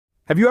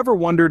Have you ever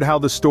wondered how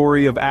the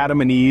story of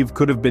Adam and Eve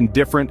could have been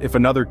different if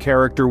another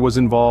character was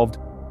involved?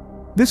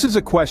 This is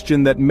a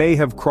question that may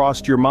have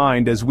crossed your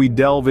mind as we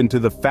delve into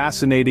the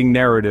fascinating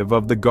narrative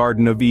of the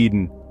Garden of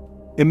Eden.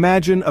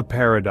 Imagine a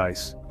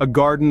paradise, a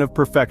garden of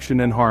perfection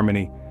and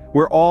harmony,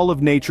 where all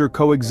of nature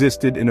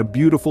coexisted in a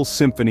beautiful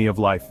symphony of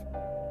life.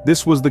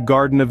 This was the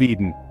Garden of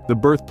Eden, the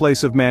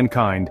birthplace of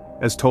mankind,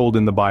 as told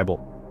in the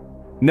Bible.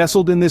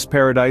 Nestled in this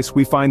paradise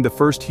we find the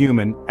first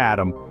human,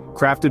 Adam,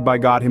 crafted by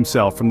God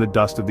himself from the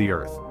dust of the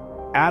earth.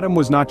 Adam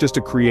was not just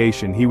a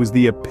creation, he was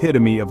the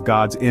epitome of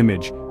God's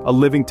image, a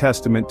living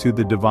testament to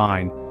the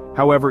divine.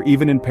 However,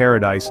 even in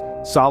paradise,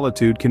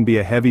 solitude can be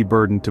a heavy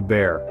burden to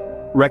bear.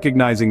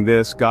 Recognizing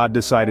this, God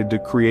decided to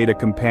create a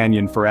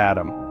companion for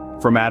Adam.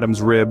 From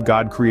Adam's rib,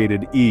 God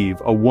created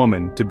Eve, a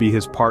woman, to be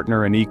his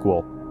partner and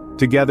equal.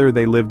 Together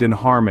they lived in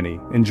harmony,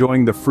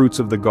 enjoying the fruits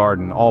of the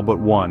garden, all but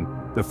one,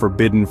 the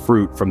forbidden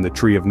fruit from the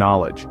tree of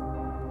knowledge.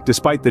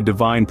 Despite the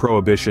divine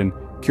prohibition,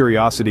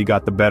 curiosity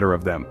got the better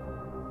of them.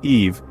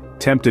 Eve,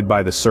 tempted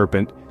by the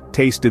serpent,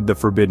 tasted the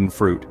forbidden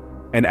fruit,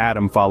 and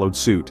Adam followed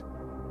suit.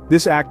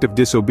 This act of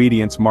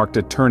disobedience marked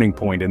a turning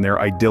point in their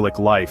idyllic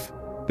life.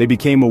 They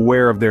became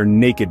aware of their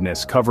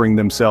nakedness, covering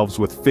themselves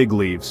with fig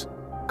leaves.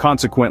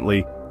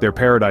 Consequently, their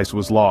paradise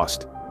was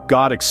lost.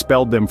 God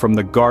expelled them from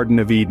the Garden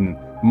of Eden,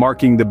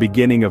 marking the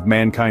beginning of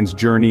mankind's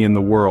journey in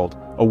the world,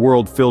 a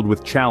world filled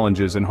with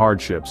challenges and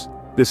hardships.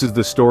 This is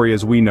the story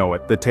as we know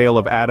it, the tale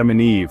of Adam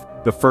and Eve,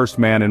 the first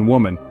man and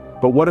woman.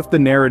 But what if the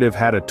narrative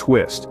had a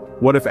twist?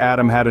 What if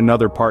Adam had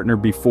another partner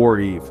before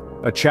Eve?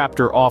 A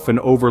chapter often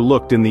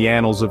overlooked in the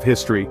annals of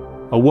history.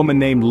 A woman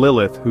named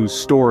Lilith whose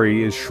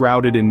story is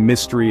shrouded in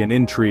mystery and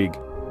intrigue.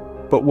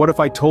 But what if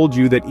I told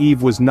you that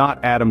Eve was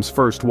not Adam's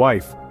first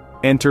wife?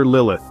 Enter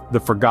Lilith, the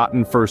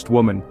forgotten first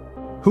woman.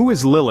 Who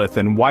is Lilith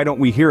and why don't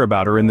we hear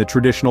about her in the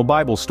traditional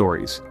Bible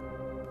stories?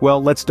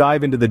 Well, let's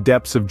dive into the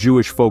depths of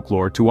Jewish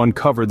folklore to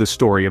uncover the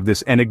story of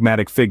this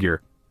enigmatic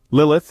figure.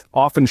 Lilith,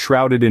 often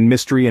shrouded in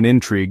mystery and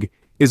intrigue,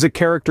 is a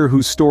character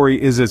whose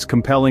story is as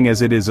compelling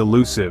as it is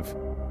elusive.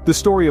 The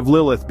story of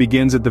Lilith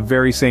begins at the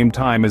very same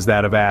time as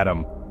that of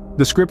Adam.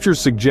 The scriptures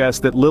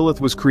suggest that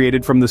Lilith was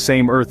created from the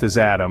same earth as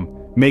Adam,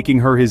 making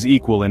her his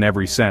equal in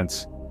every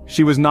sense.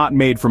 She was not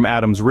made from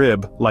Adam's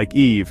rib, like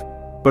Eve,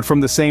 but from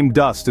the same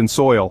dust and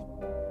soil.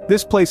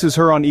 This places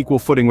her on equal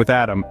footing with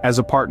Adam, as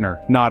a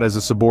partner, not as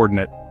a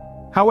subordinate.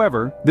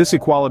 However, this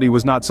equality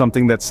was not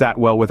something that sat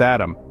well with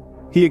Adam.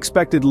 He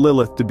expected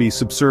Lilith to be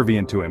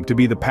subservient to him, to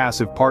be the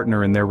passive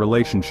partner in their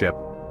relationship.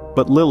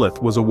 But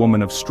Lilith was a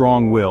woman of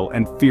strong will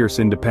and fierce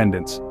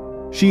independence.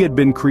 She had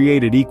been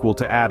created equal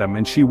to Adam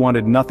and she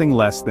wanted nothing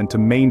less than to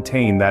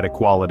maintain that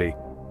equality.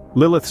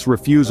 Lilith's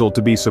refusal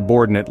to be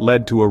subordinate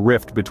led to a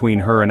rift between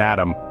her and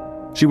Adam.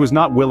 She was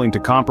not willing to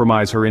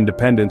compromise her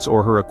independence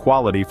or her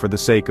equality for the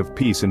sake of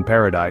peace in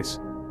paradise.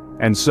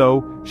 And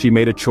so, she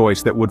made a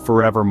choice that would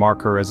forever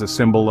mark her as a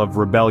symbol of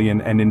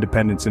rebellion and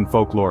independence in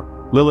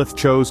folklore. Lilith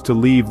chose to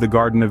leave the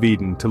Garden of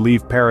Eden, to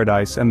leave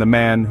paradise and the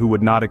man who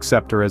would not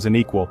accept her as an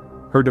equal.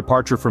 Her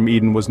departure from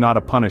Eden was not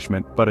a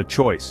punishment, but a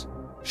choice.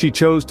 She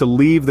chose to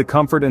leave the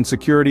comfort and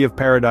security of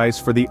paradise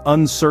for the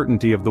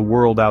uncertainty of the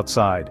world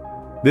outside.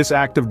 This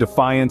act of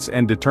defiance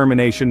and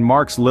determination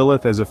marks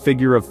Lilith as a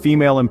figure of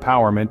female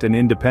empowerment and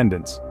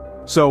independence.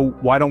 So,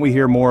 why don't we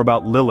hear more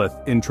about Lilith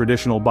in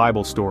traditional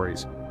Bible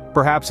stories?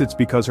 Perhaps it's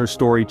because her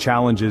story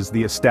challenges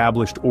the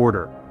established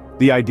order,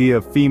 the idea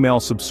of female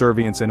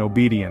subservience and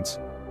obedience.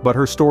 But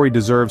her story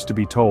deserves to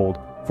be told,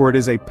 for it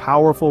is a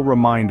powerful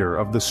reminder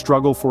of the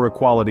struggle for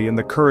equality and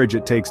the courage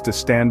it takes to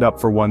stand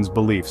up for one's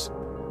beliefs.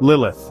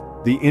 Lilith,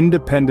 the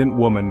independent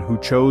woman who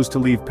chose to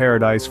leave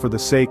paradise for the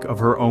sake of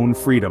her own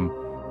freedom.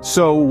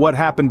 So, what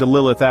happened to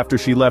Lilith after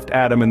she left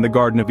Adam in the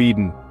Garden of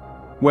Eden?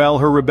 Well,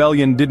 her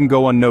rebellion didn't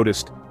go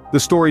unnoticed. The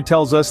story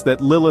tells us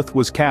that Lilith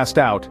was cast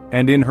out,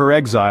 and in her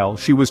exile,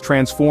 she was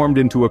transformed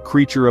into a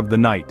creature of the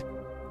night.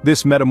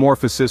 This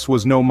metamorphosis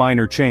was no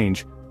minor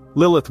change.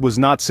 Lilith was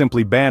not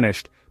simply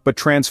banished, but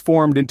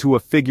transformed into a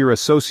figure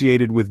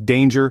associated with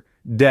danger,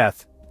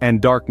 death,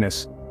 and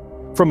darkness.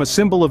 From a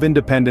symbol of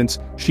independence,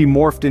 she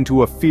morphed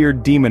into a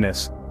feared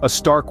demoness, a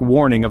stark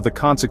warning of the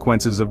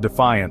consequences of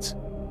defiance.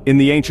 In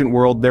the ancient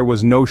world there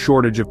was no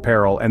shortage of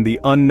peril, and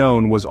the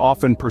unknown was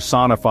often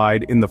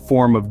personified in the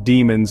form of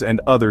demons and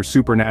other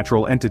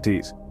supernatural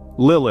entities.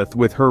 Lilith,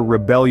 with her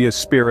rebellious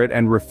spirit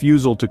and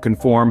refusal to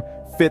conform,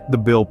 fit the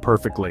bill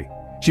perfectly.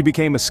 She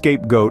became a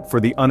scapegoat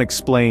for the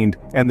unexplained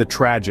and the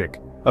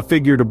tragic, a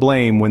figure to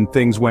blame when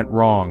things went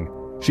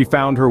wrong. She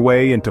found her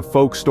way into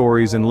folk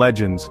stories and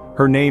legends,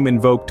 her name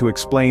invoked to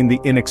explain the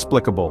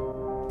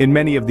inexplicable. In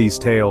many of these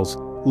tales,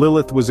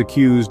 Lilith was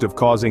accused of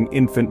causing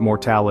infant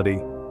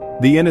mortality.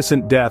 The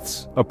innocent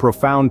deaths, a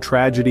profound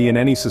tragedy in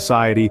any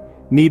society,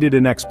 needed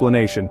an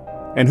explanation,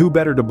 and who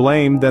better to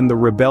blame than the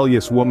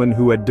rebellious woman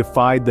who had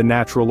defied the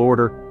natural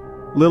order?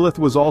 Lilith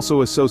was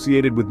also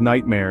associated with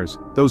nightmares,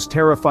 those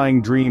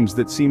terrifying dreams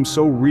that seem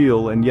so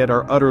real and yet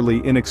are utterly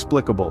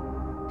inexplicable.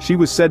 She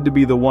was said to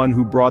be the one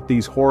who brought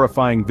these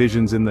horrifying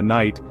visions in the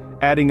night,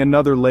 adding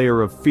another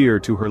layer of fear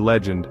to her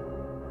legend.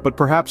 But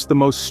perhaps the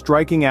most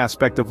striking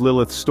aspect of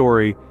Lilith's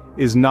story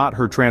is not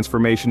her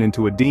transformation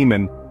into a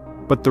demon,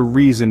 but the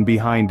reason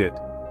behind it.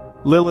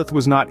 Lilith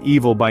was not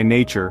evil by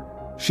nature,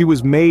 she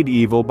was made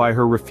evil by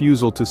her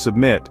refusal to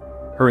submit,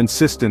 her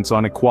insistence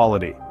on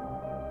equality.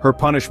 Her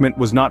punishment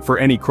was not for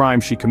any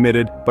crime she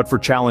committed, but for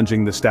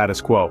challenging the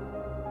status quo.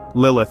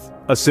 Lilith,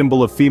 a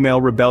symbol of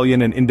female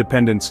rebellion and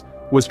independence,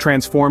 was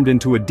transformed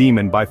into a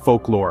demon by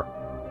folklore.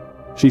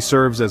 She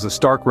serves as a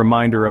stark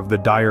reminder of the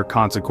dire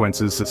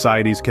consequences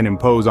societies can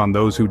impose on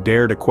those who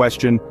dare to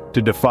question,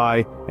 to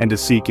defy, and to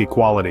seek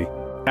equality.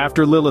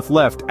 After Lilith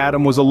left,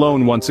 Adam was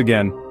alone once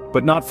again,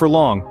 but not for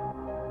long.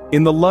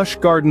 In the lush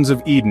gardens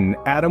of Eden,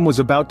 Adam was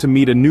about to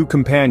meet a new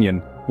companion,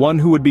 one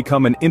who would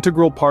become an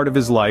integral part of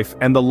his life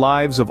and the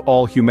lives of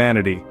all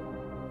humanity.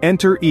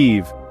 Enter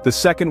Eve, the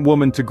second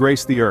woman to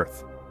grace the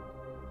earth.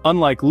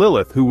 Unlike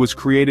Lilith, who was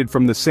created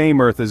from the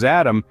same earth as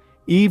Adam,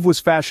 Eve was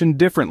fashioned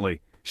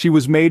differently. She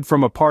was made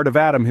from a part of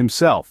Adam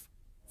himself,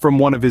 from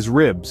one of his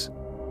ribs.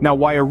 Now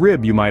why a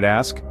rib, you might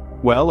ask?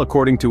 Well,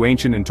 according to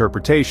ancient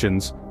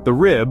interpretations, the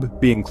rib,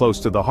 being close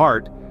to the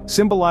heart,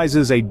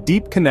 symbolizes a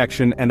deep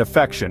connection and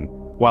affection,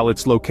 while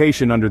its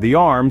location under the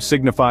arm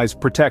signifies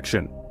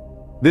protection.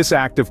 This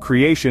act of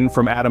creation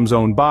from Adam's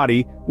own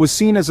body was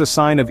seen as a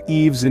sign of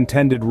Eve's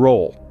intended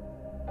role.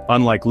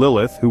 Unlike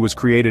Lilith, who was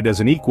created as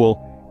an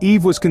equal,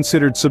 Eve was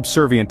considered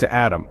subservient to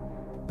Adam.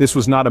 This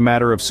was not a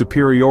matter of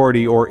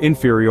superiority or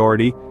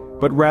inferiority,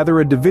 but rather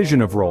a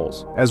division of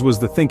roles, as was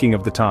the thinking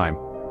of the time.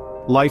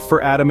 Life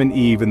for Adam and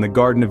Eve in the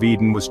Garden of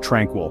Eden was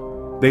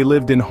tranquil. They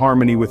lived in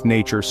harmony with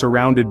nature,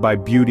 surrounded by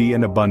beauty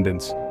and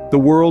abundance. The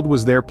world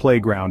was their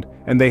playground,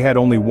 and they had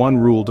only one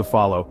rule to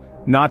follow: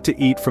 not to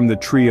eat from the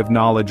tree of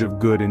knowledge of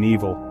good and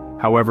evil.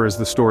 However, as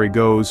the story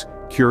goes,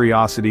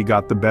 curiosity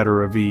got the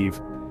better of Eve.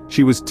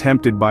 She was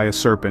tempted by a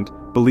serpent,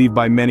 believed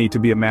by many to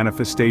be a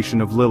manifestation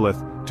of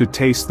Lilith, to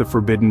taste the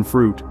forbidden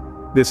fruit.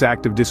 This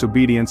act of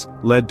disobedience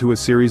led to a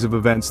series of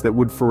events that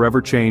would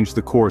forever change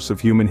the course of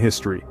human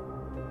history.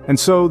 And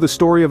so the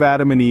story of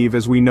Adam and Eve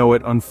as we know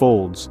it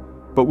unfolds,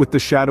 but with the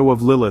shadow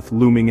of Lilith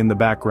looming in the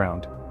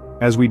background.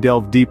 As we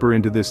delve deeper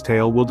into this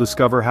tale, we'll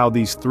discover how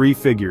these three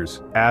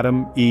figures,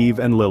 Adam, Eve,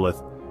 and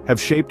Lilith,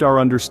 have shaped our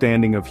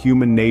understanding of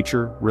human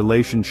nature,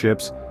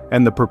 relationships,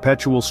 and the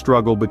perpetual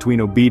struggle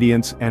between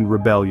obedience and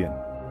rebellion.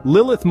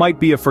 Lilith might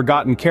be a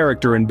forgotten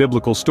character in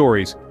biblical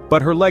stories,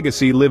 but her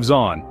legacy lives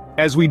on.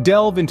 As we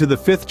delve into the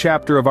 5th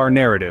chapter of our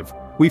narrative,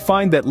 we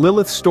find that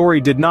Lilith's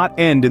story did not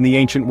end in the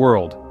ancient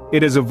world.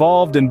 It has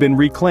evolved and been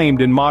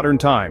reclaimed in modern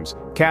times,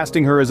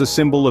 casting her as a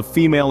symbol of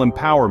female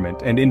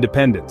empowerment and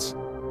independence.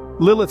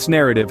 Lilith's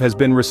narrative has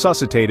been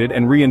resuscitated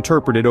and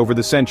reinterpreted over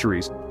the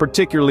centuries,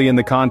 particularly in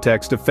the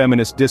context of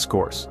feminist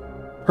discourse.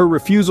 Her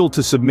refusal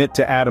to submit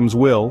to Adam's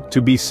will,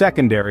 to be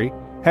secondary,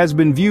 has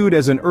been viewed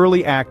as an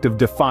early act of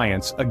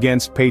defiance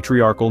against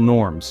patriarchal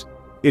norms.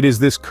 It is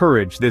this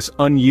courage, this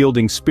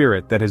unyielding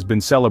spirit that has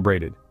been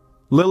celebrated.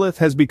 Lilith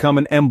has become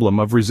an emblem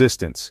of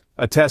resistance,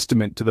 a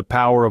testament to the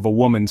power of a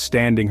woman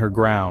standing her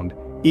ground,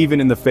 even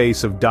in the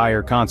face of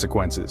dire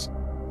consequences.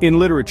 In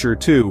literature,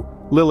 too,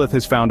 Lilith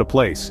has found a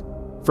place.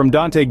 From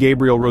Dante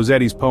Gabriel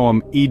Rossetti's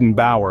poem Eden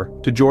Bower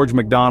to George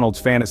MacDonald's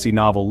fantasy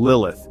novel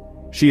Lilith,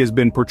 she has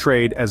been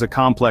portrayed as a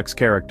complex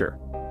character.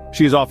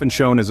 She is often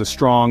shown as a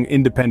strong,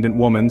 independent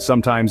woman,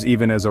 sometimes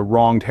even as a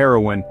wronged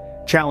heroine,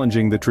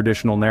 challenging the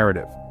traditional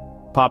narrative.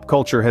 Pop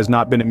culture has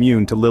not been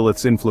immune to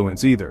Lilith's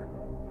influence either.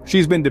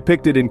 She's been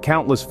depicted in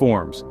countless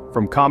forms,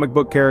 from comic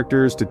book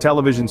characters to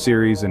television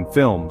series and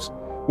films.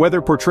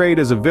 Whether portrayed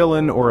as a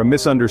villain or a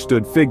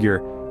misunderstood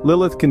figure,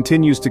 Lilith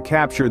continues to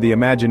capture the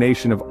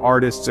imagination of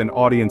artists and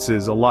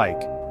audiences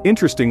alike.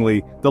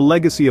 Interestingly, the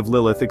legacy of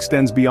Lilith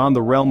extends beyond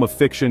the realm of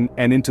fiction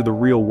and into the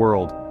real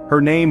world. Her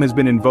name has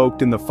been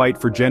invoked in the fight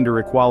for gender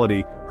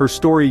equality, her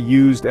story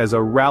used as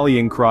a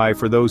rallying cry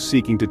for those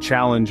seeking to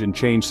challenge and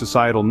change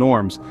societal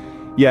norms.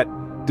 Yet,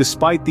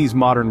 despite these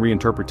modern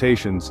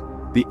reinterpretations,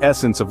 the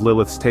essence of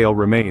Lilith's tale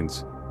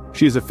remains.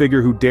 She is a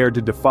figure who dared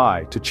to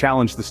defy, to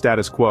challenge the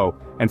status quo,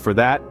 and for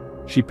that,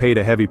 she paid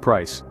a heavy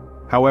price.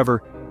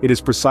 However, it is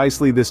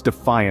precisely this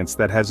defiance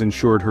that has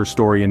ensured her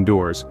story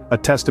endures, a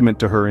testament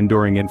to her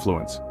enduring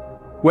influence.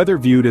 Whether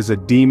viewed as a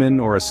demon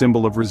or a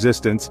symbol of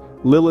resistance,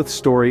 Lilith's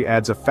story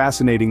adds a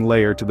fascinating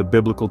layer to the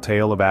biblical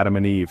tale of Adam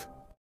and Eve.